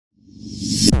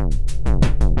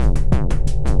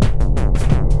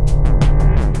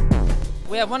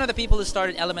have one of the people who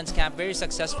started Elements Camp, very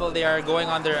successful. They are going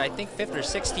on their, I think, 5th or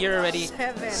 6th year already.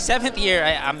 Seventh year,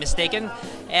 I'm mistaken.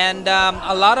 And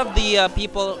a lot of the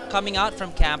people coming out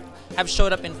from camp have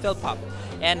showed up in Philpop.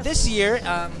 And this year,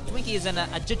 Twinky is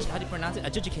how do you pronounce it?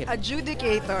 Adjudicator.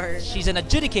 Adjudicator. She's an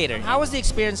adjudicator. How was the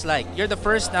experience like? You're the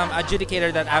first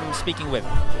adjudicator that I'm speaking with.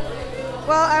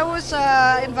 Well, I was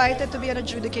invited to be an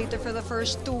adjudicator for the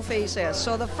first 2 phases.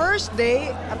 So the first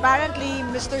day, apparently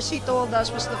Mr. C told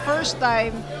us was the first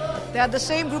time they had the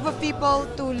same group of people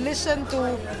to listen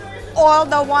to all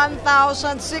the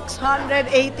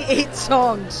 1,688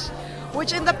 songs,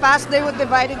 which in the past they would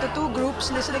divide into 2 groups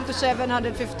listening to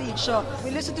 750 each. So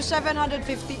we listened to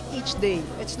 750 each day.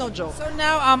 It's no joke. So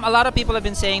now a lot of people have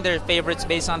been saying their favorites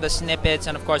based on the snippets,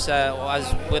 and of course as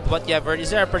with what you have heard. Is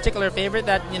there a particular favorite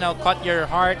that caught your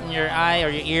heart and your eye or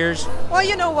your ears? Well,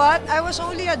 you know what? I was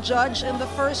only a judge in the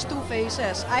first 2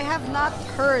 phases. I have not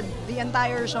heard the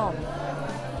entire song.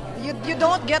 You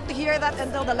don't get to hear that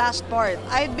until the last part.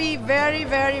 I'd be very,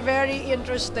 very, very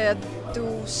interested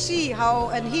to see how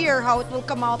and hear how it will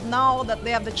come out now that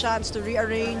they have the chance to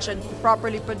rearrange and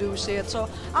properly produce it. So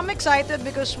I'm excited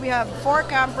because we have 4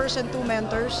 campers and 2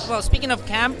 mentors. Well, speaking of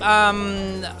camp,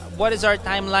 what is our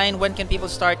timeline? When can people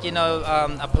start,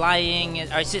 applying?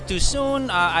 Is it too soon?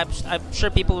 I'm sure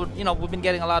people, we've been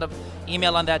getting a lot of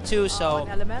email on that too. So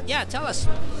yeah, tell us.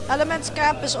 Elements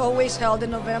Camp is always held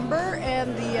in November,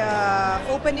 and the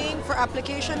opening for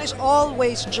application is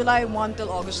always July 1 till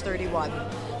August 31.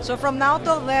 So from now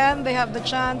till then, they have the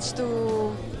chance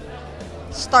to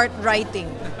start writing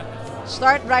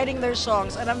their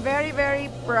songs. And I'm very, very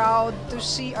proud to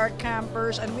see our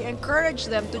campers, and we encourage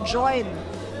them to join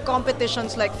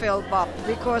competitions like Philpop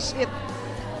because it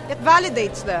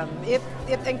validates them. It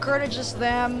encourages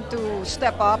them to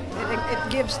step up. It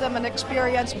gives them an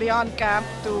experience beyond camp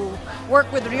to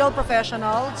work with real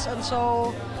professionals. And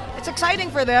so it's exciting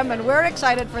for them, and we're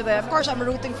excited for them. Of course, I'm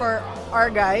rooting for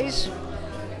our guys.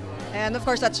 And of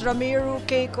course, that's Ramiro,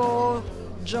 Keiko,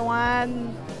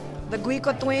 Joanne, the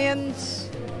Guico twins,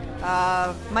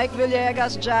 Mike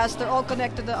Villegas, Jazz. They're all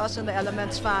connected to us in the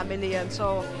Elements family. And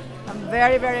so I'm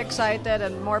very, very excited,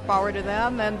 and more power to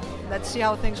them. And let's see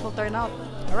how things will turn out.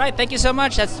 All right, thank you so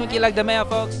much. That's Twinky Lagdameo,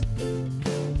 folks.